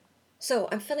So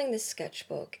I'm filling this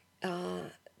sketchbook.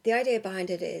 The idea behind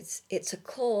it is it's a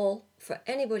call for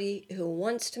anybody who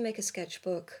wants to make a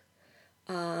sketchbook.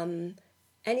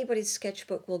 Anybody's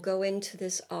sketchbook will go into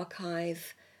this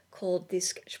archive called the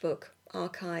Sketchbook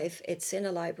Archive. It's in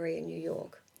a library in New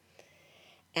York.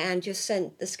 And you're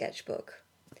sent the sketchbook.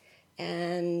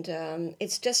 And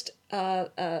it's just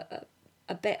a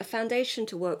foundation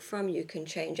to work from. You can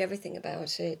change everything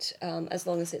about it as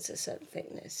long as it's a certain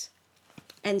thickness.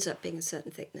 Ends up being a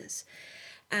certain thickness.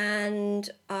 And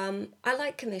I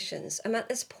like commissions. I'm at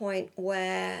this point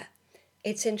where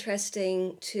it's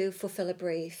interesting to fulfill a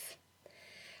brief.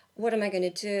 What am I going to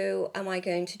do? Am I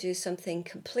going to do something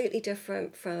completely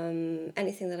different from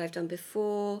anything that I've done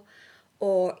before?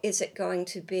 Or is it going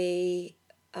to be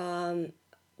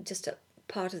just a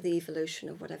part of the evolution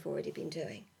of what I've already been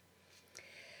doing?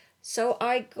 So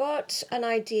I got an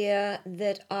idea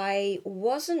that I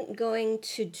wasn't going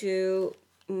to do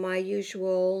my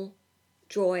usual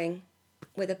drawing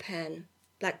with a pen,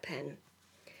 black pen.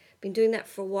 Been doing that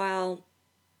for a while.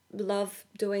 Love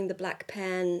doing the black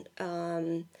pen.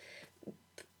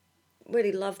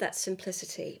 Really love that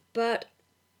simplicity. But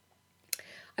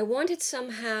I wanted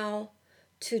somehow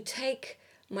to take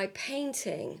my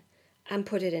painting and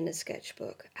put it in a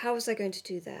sketchbook. How was I going to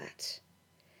do that?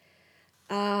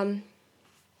 And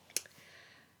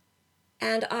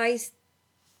I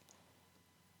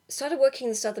started working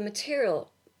this other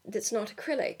material that's not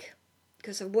acrylic,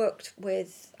 because I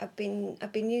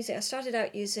started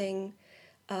out using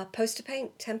poster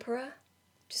paint, tempera,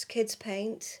 just kids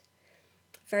paint.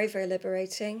 Very, very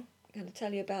liberating. I'm going to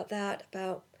tell you about that,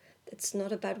 it's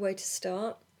not a bad way to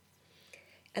start.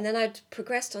 And then I'd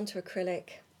progressed onto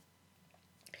acrylic.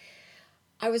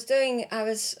 I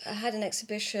had an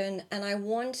exhibition, and I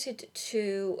wanted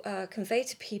to convey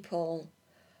to people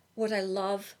what I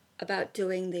love about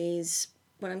doing these,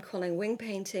 what I'm calling wing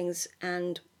paintings,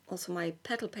 and also my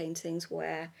petal paintings,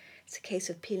 where it's a case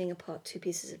of peeling apart two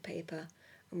pieces of paper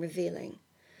and revealing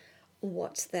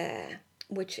what's there,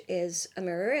 which is a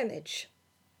mirror image.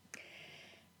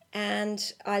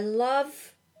 And I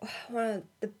love, one of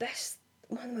the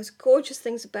most gorgeous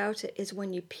things about it is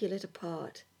when you peel it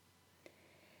apart.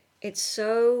 It's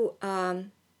so,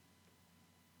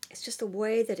 it's just the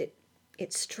way that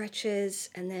it stretches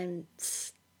and then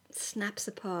snaps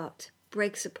apart,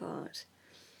 breaks apart.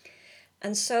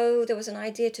 And so there was an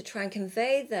idea to try and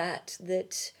convey that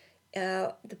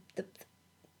the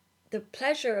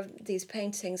pleasure of these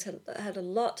paintings had a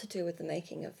lot to do with the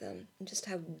making of them, and just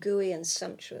how gooey and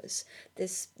sumptuous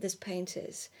this paint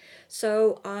is.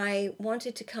 So I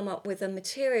wanted to come up with a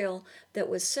material that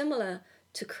was similar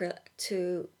to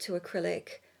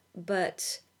acrylic,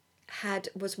 but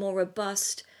was more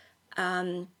robust,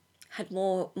 had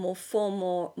more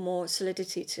form, more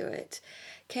solidity to it.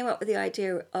 Came up with the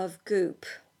idea of goop,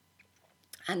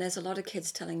 and there's a lot of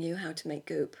kids telling you how to make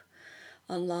goop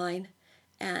online.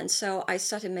 And so I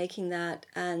started making that,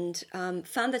 and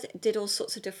found that it did all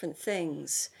sorts of different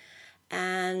things.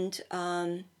 And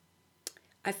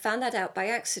I found that out by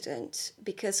accident,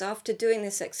 because after doing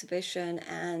this exhibition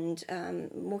and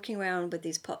walking around with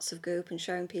these pots of goop and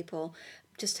showing people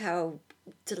just how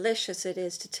delicious it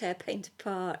is to tear paint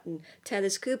apart and tear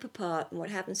this goop apart and what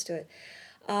happens to it,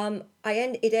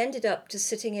 it ended up just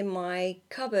sitting in my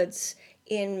cupboards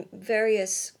in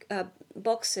various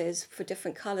boxes for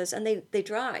different colors, and they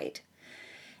dried.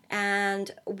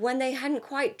 And when they hadn't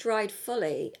quite dried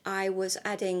fully, I was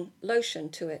adding lotion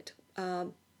to it,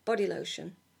 body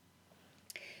lotion,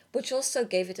 which also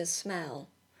gave it a smell.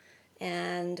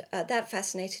 And that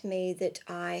fascinated me, that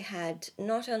I had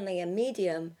not only a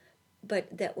medium,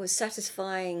 but that was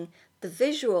satisfying the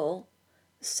visual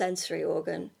sensory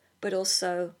organ, but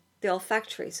also the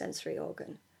olfactory sensory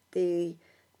organ.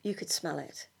 You could smell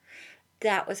it.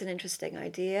 That was an interesting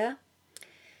idea.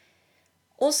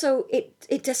 Also,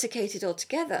 it desiccated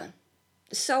altogether.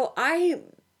 So I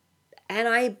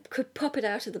could pop it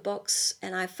out of the box,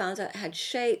 and I found out it had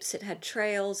shapes, it had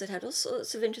trails, it had all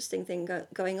sorts of interesting things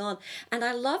going on. And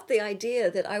I loved the idea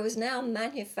that I was now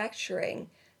manufacturing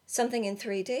something in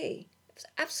 3D. It was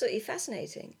absolutely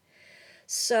fascinating.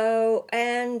 So,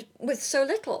 and with so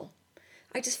little,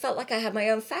 I just felt like I had my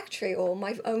own factory or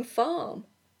my own farm.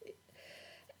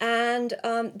 And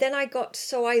then I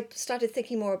started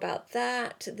thinking more about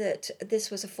that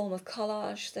this was a form of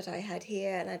collage that I had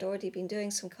here, and I'd already been doing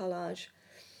some collage.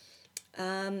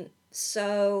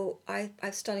 So I'm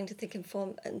starting to think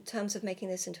in terms of making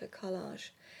this into a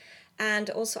collage. And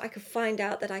also I could find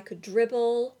out that I could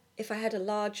dribble. If I had a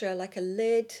larger, like a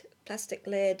lid, plastic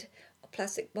lid, or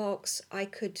plastic box, I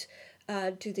could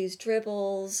do these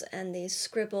dribbles and these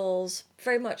scribbles,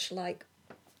 very much like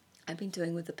I've been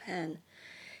doing with the pen.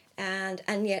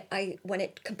 And yet when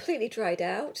it completely dried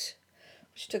out,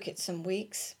 which took it some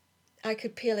weeks, I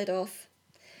could peel it off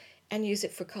and use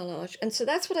it for collage. And so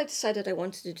that's what I decided I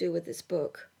wanted to do with this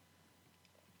book,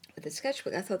 with the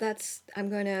sketchbook. I thought I'm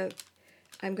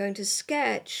going to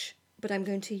sketch, but I'm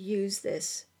going to use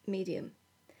this medium.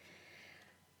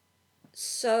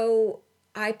 So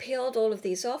I peeled all of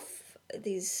these off,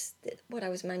 what I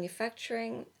was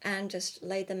manufacturing, and just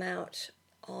laid them out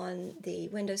on the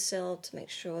windowsill to make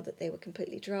sure that they were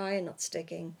completely dry and not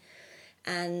sticking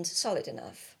and solid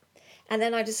enough. And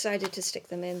then I decided to stick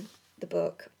them in the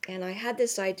book. And I had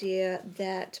this idea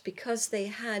that because they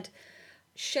had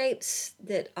shapes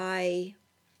that I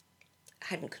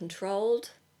hadn't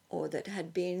controlled or that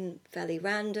had been fairly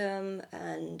random,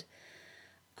 and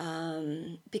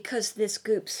because this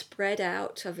goop spread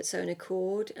out of its own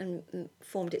accord and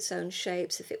formed its own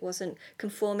shapes, if it wasn't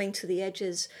conforming to the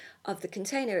edges of the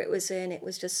container it was in, it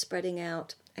was just spreading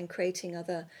out and creating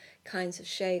other kinds of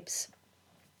shapes.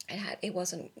 It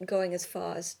wasn't going as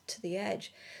far as to the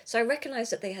edge. So I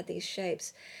recognized that they had these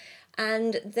shapes.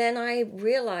 And then I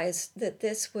realized that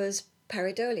this was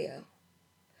pareidolia.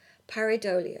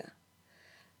 Pareidolia.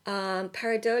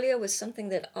 Pareidolia was something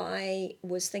that I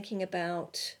was thinking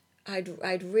about,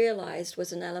 I'd realized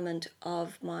was an element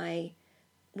of my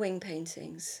wing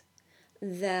paintings,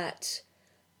 that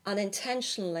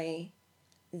unintentionally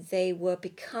they were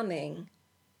becoming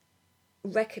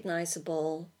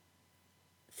recognizable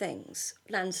things: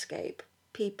 landscape,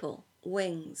 people,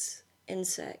 wings,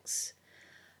 insects,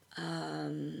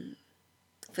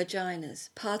 vaginas,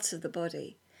 parts of the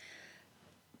body.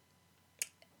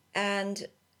 And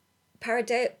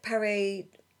pareidolia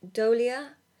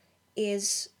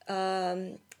is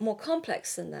more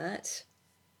complex than that.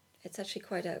 It's actually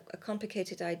quite a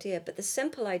complicated idea, but the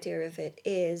simple idea of it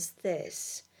is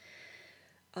this.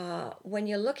 When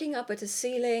you're looking up at a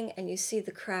ceiling and you see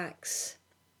the cracks,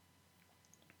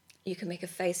 you can make a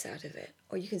face out of it,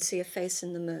 or you can see a face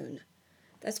in the moon.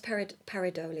 That's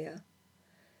pareidolia.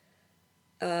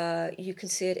 You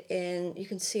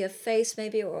can see a face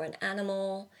maybe, or an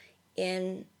animal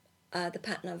in the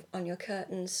pattern on your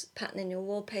curtains, pattern in your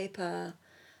wallpaper,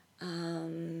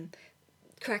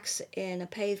 cracks in a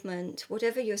pavement,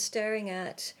 whatever you're staring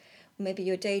at. Maybe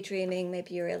you're daydreaming,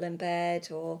 maybe you're ill in bed,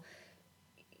 or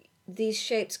these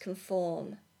shapes can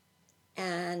form,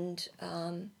 and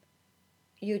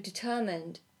you're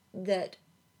determined that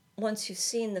once you've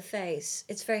seen the face,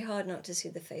 it's very hard not to see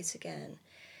the face again.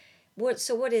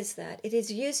 So what is that? It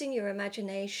is using your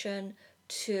imagination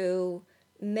to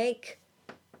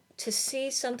see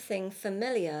something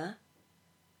familiar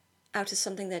out of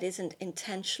something that isn't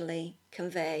intentionally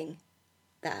conveying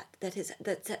that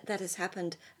has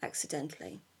happened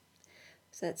accidentally.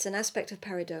 So it's an aspect of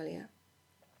pareidolia.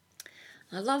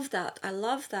 I love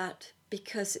that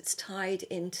because it's tied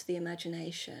into the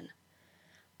imagination.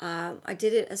 I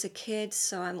did it as a kid,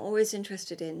 so I'm always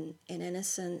interested in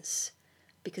innocence,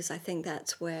 because I think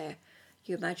that's where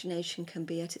your imagination can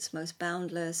be at its most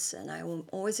boundless, and I'm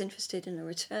always interested in a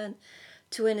return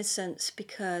to innocence,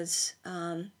 because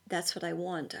that's what I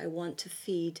want. I want to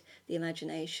feed the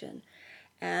imagination.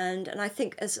 And I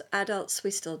think as adults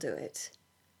we still do it.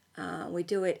 We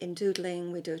do it in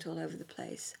doodling, we do it all over the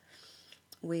place.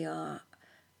 We are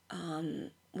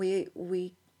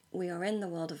we are in the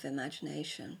world of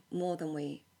imagination more than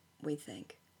we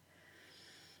think,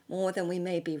 more than we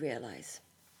maybe realize.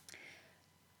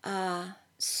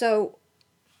 So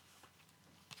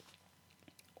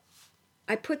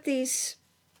I put these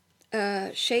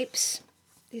shapes,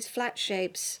 these flat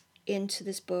shapes, into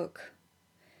this book,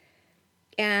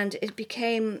 and it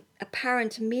became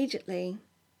apparent immediately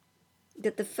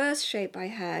that the first shape I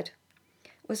had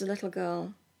was a little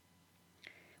girl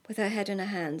with her head in her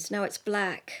hands. Now it's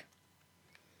black.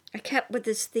 I kept with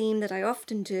this theme that I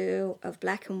often do of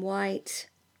black and white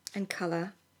and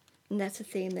colour, and that's a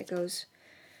theme that goes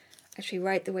actually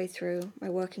right the way through my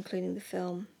work, including the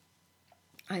film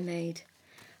I made.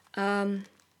 And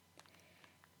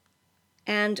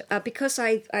because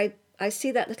I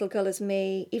see that little girl as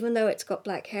me, even though it's got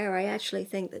black hair, I actually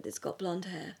think that it's got blonde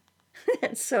hair.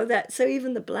 so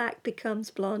even the black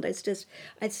becomes blonde.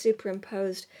 I'd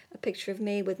superimposed a picture of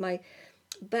me with my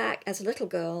back as a little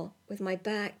girl, with my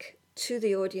back to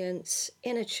the audience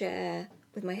in a chair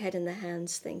with my head in the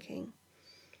hands thinking.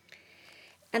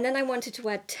 And then I wanted to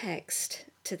add text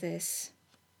to this.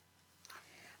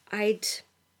 I'd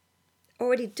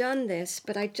already done this,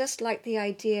 but I just like the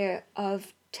idea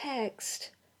of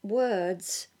text,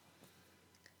 words,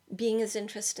 being as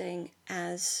interesting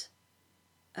as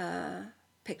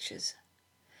pictures.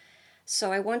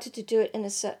 So I wanted to do it in a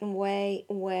certain way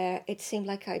where it seemed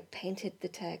like I painted the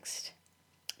text,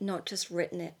 not just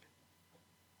written it,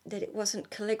 that it wasn't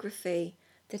calligraphy,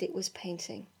 that it was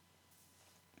painting.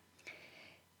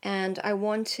 And I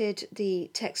wanted the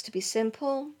text to be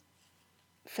simple,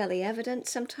 fairly evident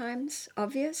sometimes,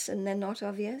 obvious, and then not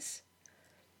obvious.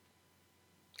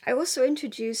 I also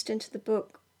introduced into the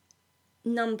book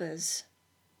numbers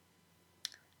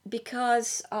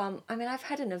because, I've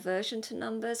had an aversion to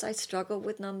numbers. I struggled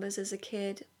with numbers as a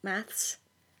kid, maths.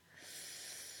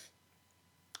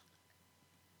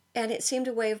 And it seemed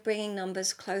a way of bringing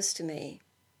numbers close to me.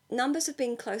 Numbers have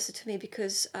been closer to me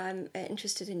because I'm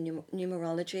interested in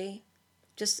numerology.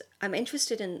 I'm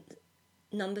interested in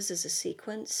numbers as a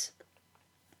sequence.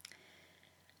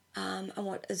 And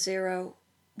what 0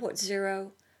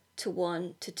 to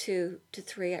 1 to 2 to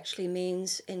 3 actually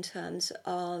means in terms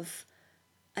of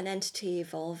an entity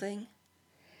evolving.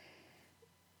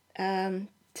 To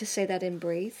say that in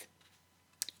brief.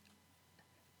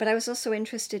 But I was also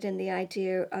interested in the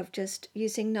idea of just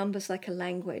using numbers like a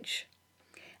language,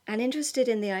 and interested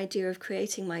in the idea of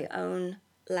creating my own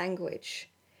language,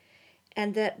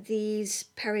 and that these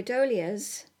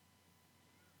pareidolias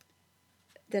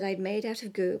that I'd made out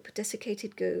of goop,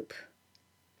 desiccated goop,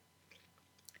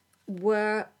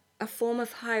 were a form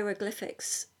of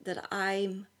hieroglyphics that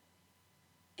I'm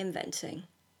inventing.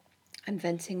 I'm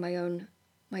inventing my own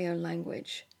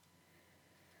language.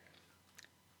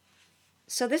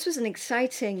 So this was an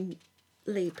exciting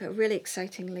leap, a really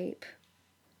exciting leap,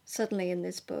 suddenly in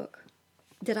this book,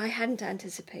 that I hadn't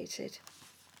anticipated.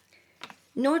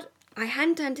 I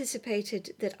hadn't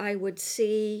anticipated that I would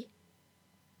see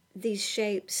these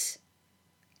shapes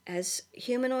as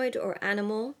humanoid or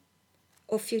animal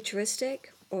or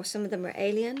futuristic, or some of them are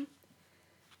alien,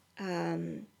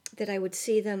 that I would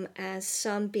see them as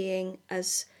some being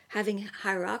as having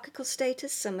hierarchical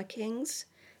status. Some are kings,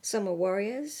 some are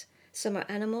warriors, some are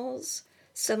animals,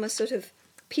 some are sort of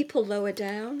people lower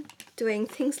down doing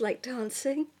things like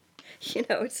dancing.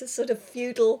 It's a sort of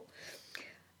feudal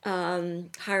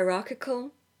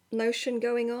hierarchical notion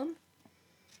going on.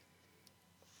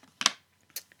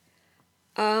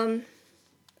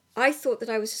 I thought that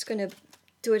I was just going to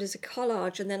do it as a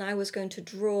collage, and then I was going to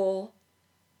draw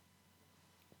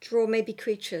maybe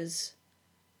creatures,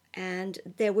 and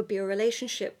there would be a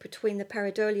relationship between the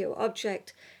pareidolia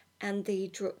object and the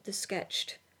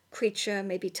sketched creature,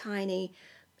 maybe tiny.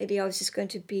 Maybe I was just going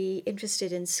to be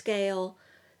interested in scale,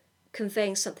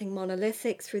 conveying something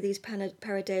monolithic through these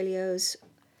pareidolias.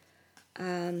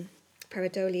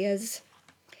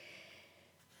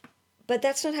 But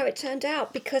that's not how it turned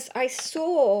out, because I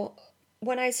saw,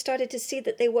 when I started to see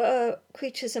that they were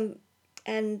creatures and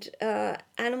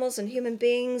animals and human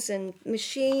beings and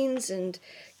machines and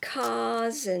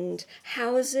cars and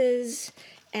houses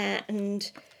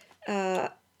and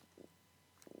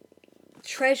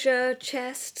treasure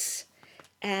chests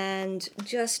and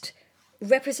just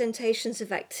representations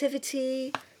of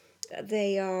activity.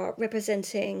 They are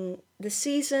representing the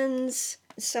seasons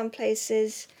in some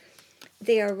places.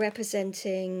 They are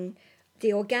representing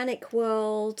the organic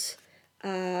world,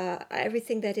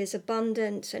 everything that is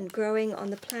abundant and growing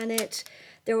on the planet.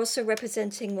 They're also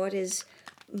representing what is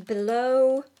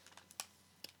below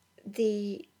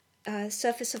the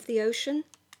surface of the ocean.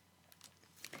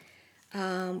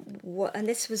 And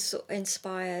this was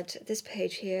inspired, this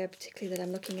page here, particularly that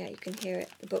I'm looking at, you can hear it,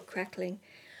 the book crackling,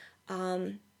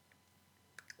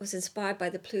 was inspired by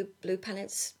the Blue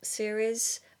Planets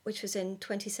series, which was in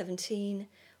 2017,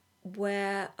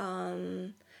 where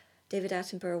David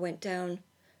Attenborough went down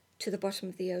to the bottom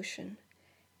of the ocean.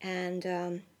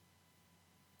 And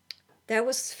that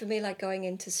was, for me, like going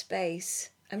into space.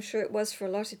 I'm sure it was for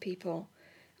a lot of people.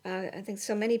 I think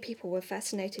so many people were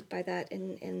fascinated by that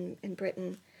in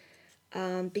Britain,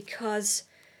 because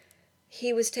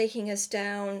he was taking us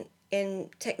down in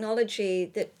technology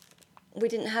that we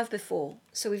didn't have before.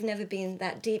 So we've never been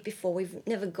that deep before. We've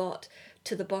never got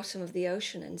to the bottom of the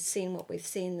ocean and seen what we've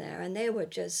seen there. And they were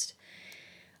just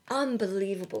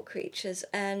unbelievable creatures.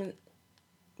 And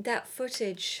that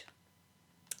footage,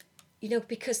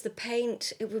 because the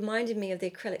paint, it reminded me of the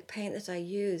acrylic paint that I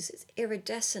use. It's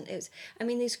iridescent.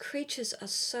 These creatures are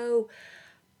so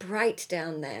bright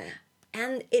down there.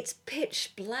 And it's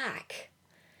pitch black.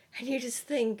 And you just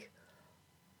think,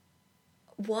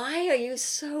 why are you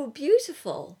so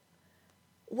beautiful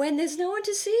when there's no one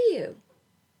to see you?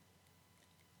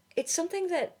 It's something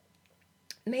that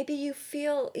maybe you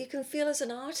can feel as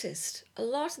an artist a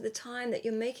lot of the time, that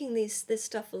you're making this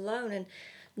stuff alone and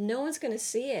no one's going to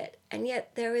see it. And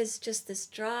yet there is just this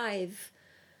drive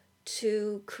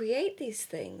to create these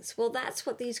things. Well, that's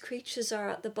what these creatures are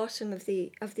at the bottom of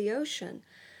the ocean.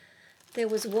 There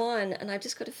was one, and I've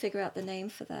just got to figure out the name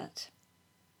for that.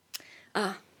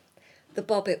 The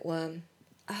bobbit worm.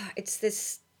 It's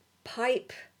this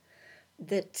pipe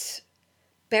that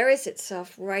buries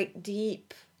itself right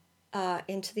deep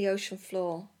into the ocean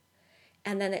floor,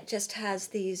 and then it just has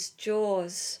these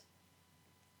jaws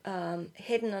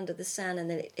hidden under the sand, and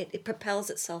then it propels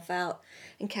itself out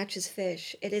and catches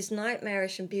fish. It is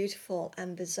nightmarish and beautiful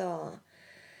and bizarre.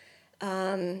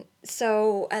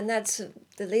 So, and that's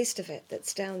the least of it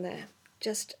that's down there.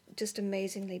 Just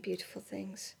amazingly beautiful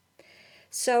things.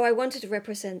 So I wanted to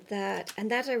represent that, and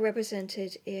that I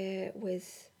represented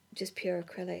with just pure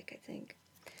acrylic, I think,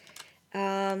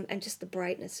 and just the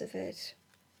brightness of it.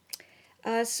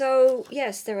 So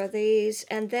yes, there are these,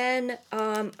 and then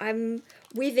I'm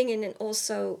weaving in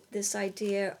also this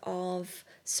idea of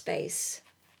space,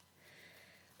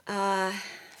 outer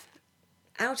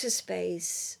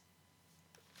space.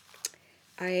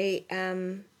 I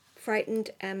am frightened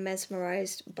and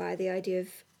mesmerized by the idea of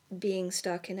being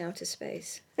stuck in outer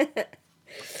space.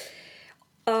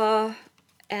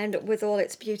 And with all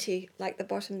its beauty, like the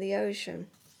bottom of the ocean,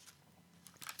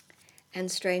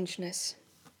 and strangeness.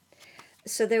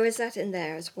 So there is that in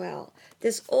there as well.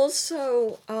 There's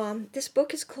also, this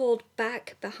book is called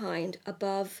Back, Behind,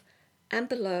 Above, and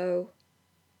Below,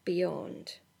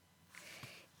 Beyond.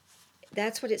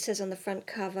 That's what it says on the front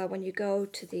cover. When you go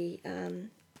to the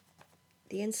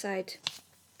inside,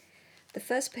 the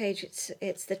first page,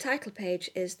 it's the title page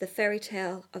is The Fairy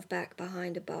Tale of Back,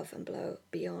 Behind, Above, and Below,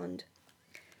 Beyond.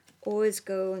 Always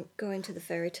going to the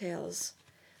fairy tales.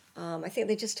 I think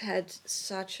they just had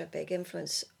such a big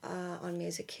influence on me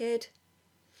as a kid.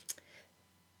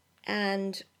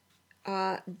 And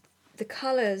the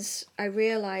colors, I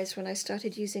realized when I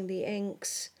started using the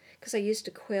inks, because I used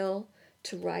a quill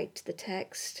to write the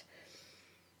text,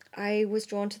 I was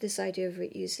drawn to this idea of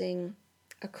using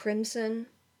a crimson,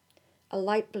 a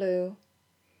light blue,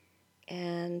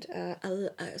 and a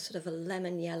sort of a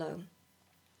lemon yellow.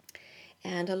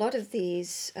 And a lot of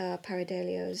these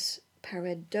pareidolias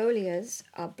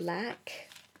are black.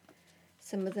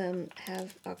 Some of them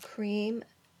are cream,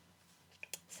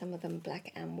 some of them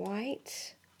black and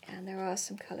white, and there are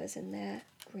some colors in there,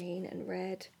 green and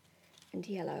red and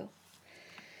yellow.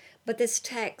 But this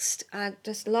text, I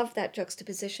just love that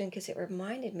juxtaposition because it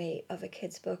reminded me of a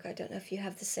kid's book. I don't know if you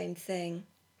have the same thing.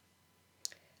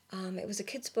 It was a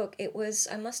kid's book. It must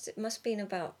have been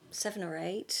about 7 or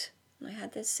 8. I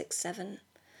had this 6, 7.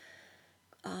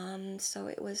 So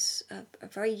it was a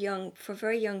very young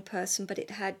person, but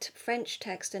it had French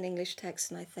text and English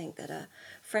text, and I think that a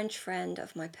French friend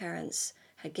of my parents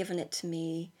had given it to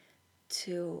me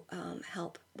to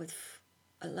help with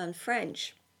learn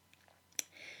French,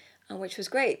 which was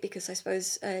great because I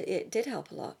suppose it did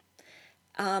help a lot.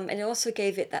 And it also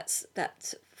gave it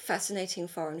that fascinating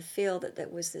foreign feel that there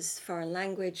was this foreign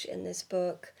language in this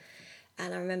book.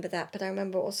 And I remember that, but I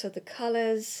remember also the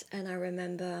colors, and I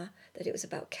remember that it was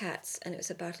about cats, and it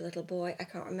was about a little boy. I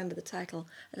can't remember the title.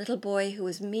 A little boy who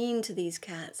was mean to these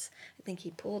cats. I think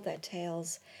he pulled their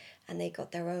tails, and they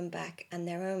got their own back, and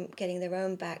getting their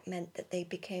own back meant that they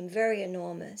became very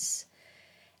enormous,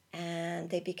 and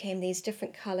they became these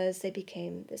different colors. They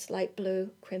became this light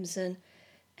blue, crimson,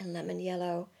 and lemon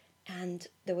yellow, and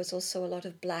there was also a lot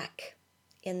of black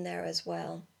in there as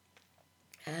well.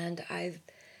 And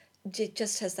it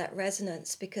just has that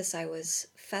resonance because I was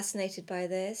fascinated by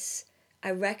this. I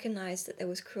recognized that there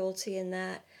was cruelty in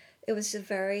that. It was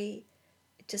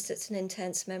it's an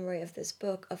intense memory of this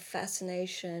book of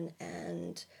fascination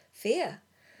and fear,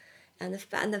 and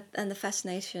the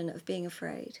fascination of being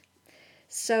afraid.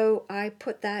 So I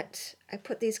put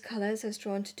these colors. I was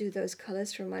drawn to do those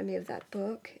colors to remind me of that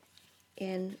book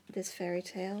in this fairy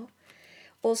tale.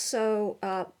 Also,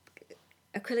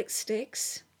 acrylic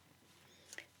sticks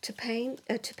to paint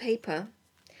to paper.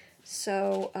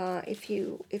 So if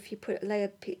you lay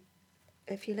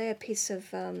a piece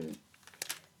of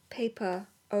paper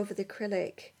over the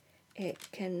acrylic, it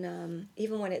can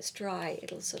even when it's dry,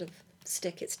 it'll sort of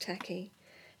stick. It's tacky,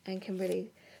 and can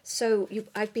really. So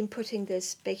I've been putting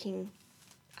this baking.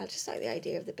 I just like the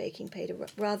idea of the baking paper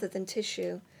rather than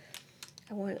tissue.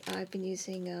 I've been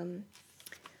using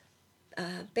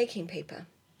baking paper.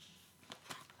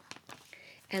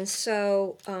 And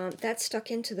so that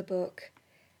stuck into the book,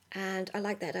 and I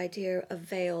like that idea of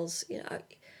veils.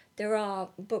 There are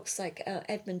books like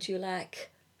Edmund Dulac,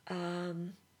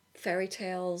 fairy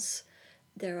tales.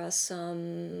 There are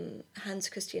some Hans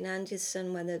Christian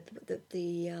Andersen when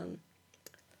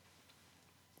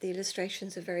the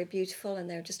illustrations are very beautiful, and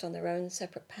they're just on their own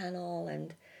separate panel,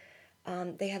 and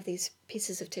they have these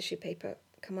pieces of tissue paper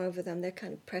come over them. They're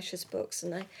kind of precious books,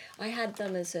 and I had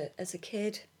them as a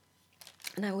kid,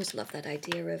 and I always loved that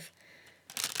idea of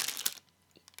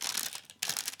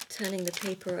turning the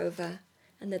paper over,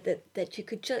 and that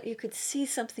you could see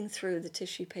something through the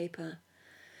tissue paper,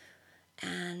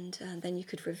 and then you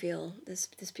could reveal this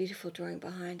beautiful drawing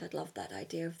behind. I'd love that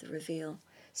idea of the reveal.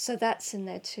 So that's in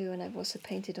there too, and I've also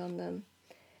painted on them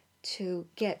to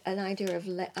get an idea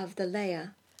of the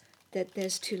layer, that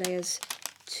there's two layers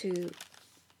to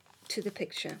the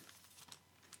picture.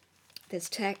 There's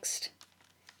text,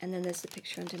 and then there's the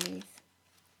picture underneath,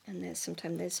 and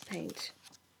sometimes there's paint.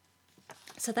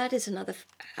 So that is another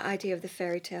idea of the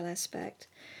fairy tale aspect.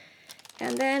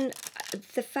 And then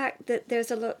the fact that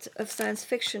there's a lot of science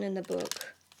fiction in the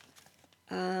book,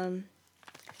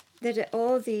 that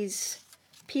all these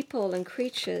people and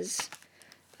creatures,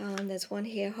 there's one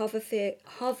here, hover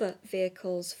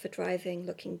vehicles for driving,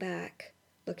 looking back.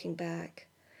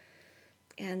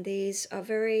 And these are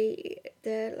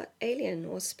they're like alien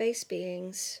or space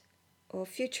beings or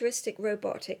futuristic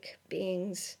robotic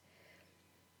beings,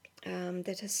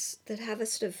 that have a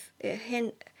sort of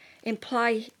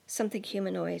imply something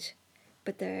humanoid,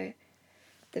 but they're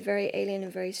very alien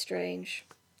and very strange.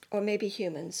 Or maybe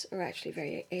humans are actually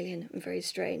very alien and very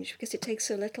strange, because it takes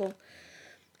so little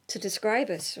to describe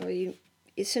us. Or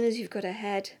as soon as you've got a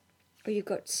head, or you've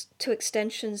got two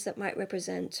extensions that might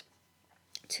represent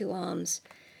two arms,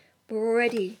 we're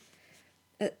already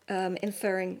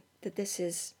inferring that this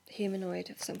is humanoid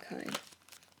of some kind.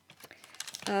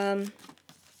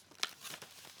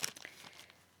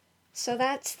 So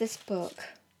that's this book.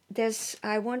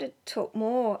 I want to talk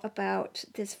more about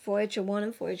this Voyager 1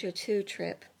 and Voyager 2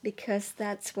 trip, because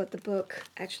that's what the book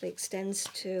actually extends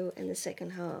to in the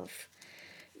second half.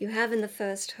 You have in the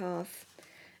first half,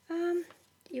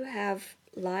 you have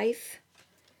life,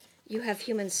 you have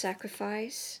human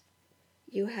sacrifice,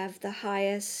 you have the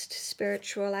highest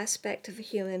spiritual aspect of a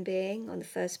human being on the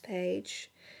first page.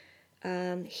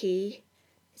 It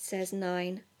says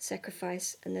 9,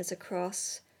 sacrifice, and there's a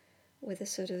cross with a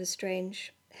sort of a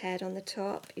strange head on the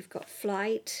top. You've got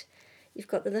flight. You've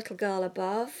got the little girl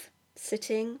above,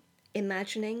 sitting,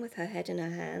 imagining with her head in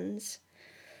her hands.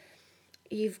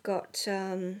 You've got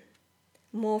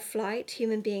more flight,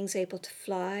 human beings able to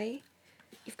fly.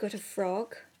 You've got a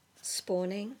frog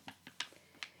spawning.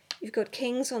 You've got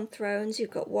kings on thrones.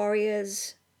 You've got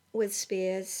warriors with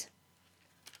spears.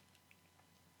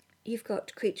 You've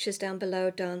got creatures down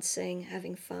below dancing,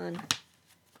 having fun.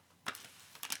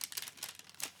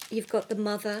 You've got the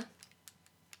mother,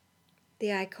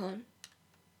 the icon,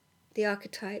 the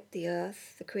archetype, the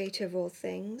earth, the creator of all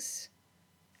things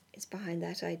is behind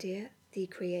that idea, the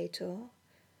creator.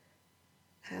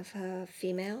 Have her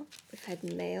female, we've had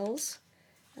males.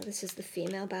 Now this is the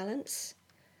female balance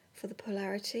for the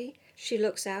polarity. She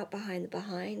looks out behind the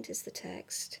behind is the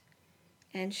text.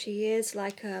 And she is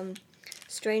like a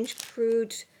strange,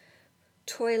 crude,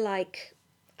 toy-like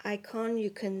icon.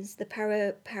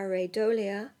 The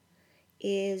pareidolia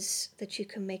is that you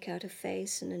can make out a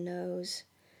face and a nose,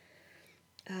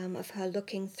 of her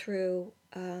looking through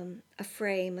a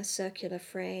frame, a circular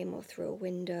frame, or through a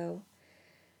window.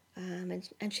 And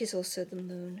she's also the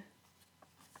moon.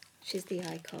 She's the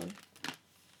icon.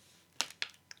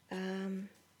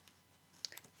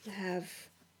 You have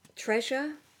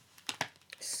treasure.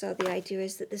 So the idea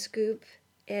is that this group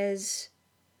is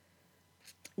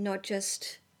not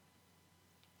just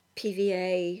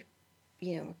PVA,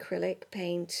 acrylic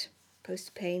paint,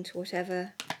 poster paint,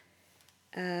 whatever,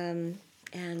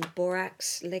 and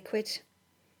borax liquid.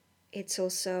 It's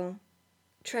also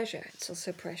treasure. It's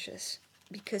also precious,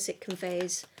 because it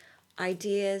conveys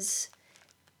ideas,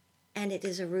 and it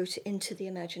is a route into the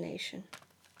imagination.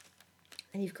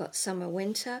 And you've got summer,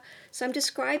 winter. So I'm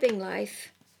describing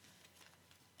life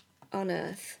on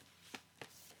Earth.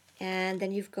 And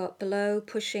then you've got below,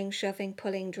 pushing, shoving,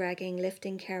 pulling, dragging,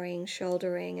 lifting, carrying,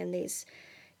 shouldering, and these,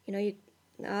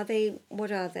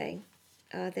 what are they?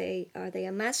 Are they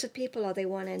a mass of people? Are they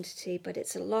one entity? But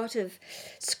it's a lot of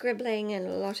scribbling and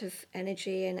a lot of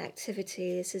energy and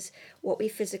activity. This is what we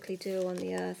physically do on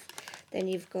the Earth. Then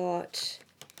you've got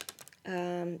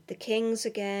the kings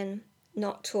again,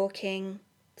 not talking,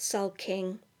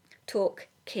 sulking, talk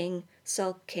king,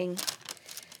 sulk king.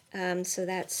 So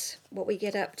that's what we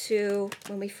get up to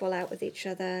when we fall out with each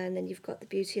other. And then you've got the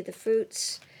beauty of the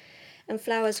fruits and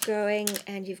flowers growing,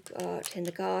 and you've got in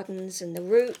the gardens and the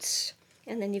roots,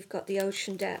 and then you've got the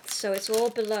ocean depths. So it's all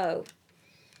below.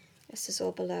 This is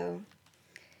all below.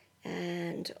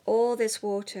 and all this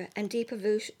water, and deep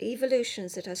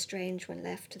evolutions that are strange when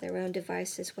left to their own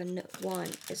devices when no one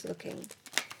is looking.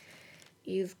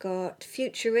 You've got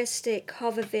futuristic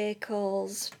hover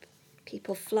vehicles,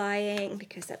 people flying,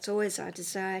 because that's always our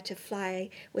desire, to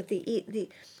fly with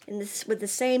with the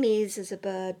same ease as a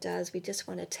bird does. We just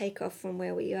want to take off from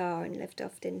where we are and lift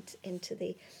off into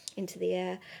the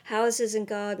air. Houses and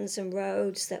gardens and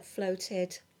roads that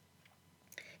floated.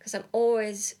 Because I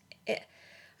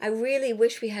really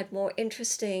wish we had more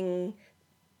interesting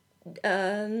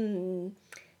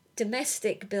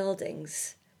domestic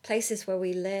buildings, places where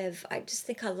we live. I just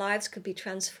think our lives could be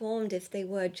transformed if they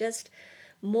were just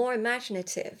more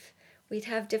imaginative. We'd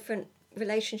have different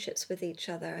relationships with each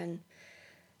other. And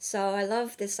so I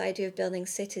love this idea of building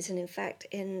cities. And in fact,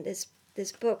 in this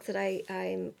book that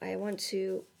I want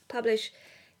to publish,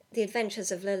 The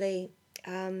Adventures of Lily,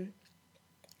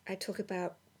 I talk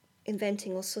about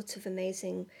inventing all sorts of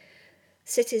amazing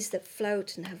cities that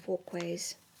float and have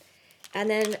walkways. And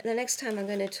then the next time I'm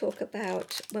going to talk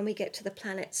about when we get to the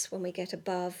planets, when we get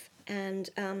above, and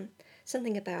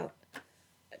something about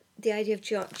the idea of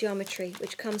geometry,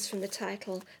 which comes from the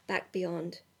title Back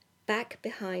Beyond. Back,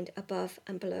 behind, above,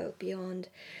 and below, beyond.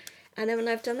 And then when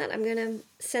I've done that, I'm going to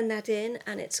send that in,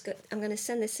 and I'm going to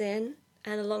send this in,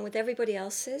 and along with everybody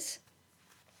else's.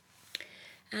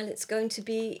 And it's going to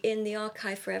be in the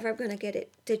archive forever. I'm going to get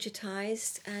it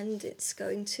digitized, and it's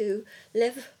going to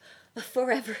live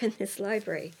forever in this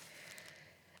library.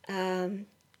 So,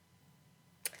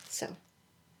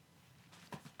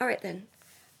 all right then.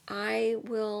 I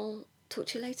will talk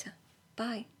to you later.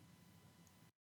 Bye.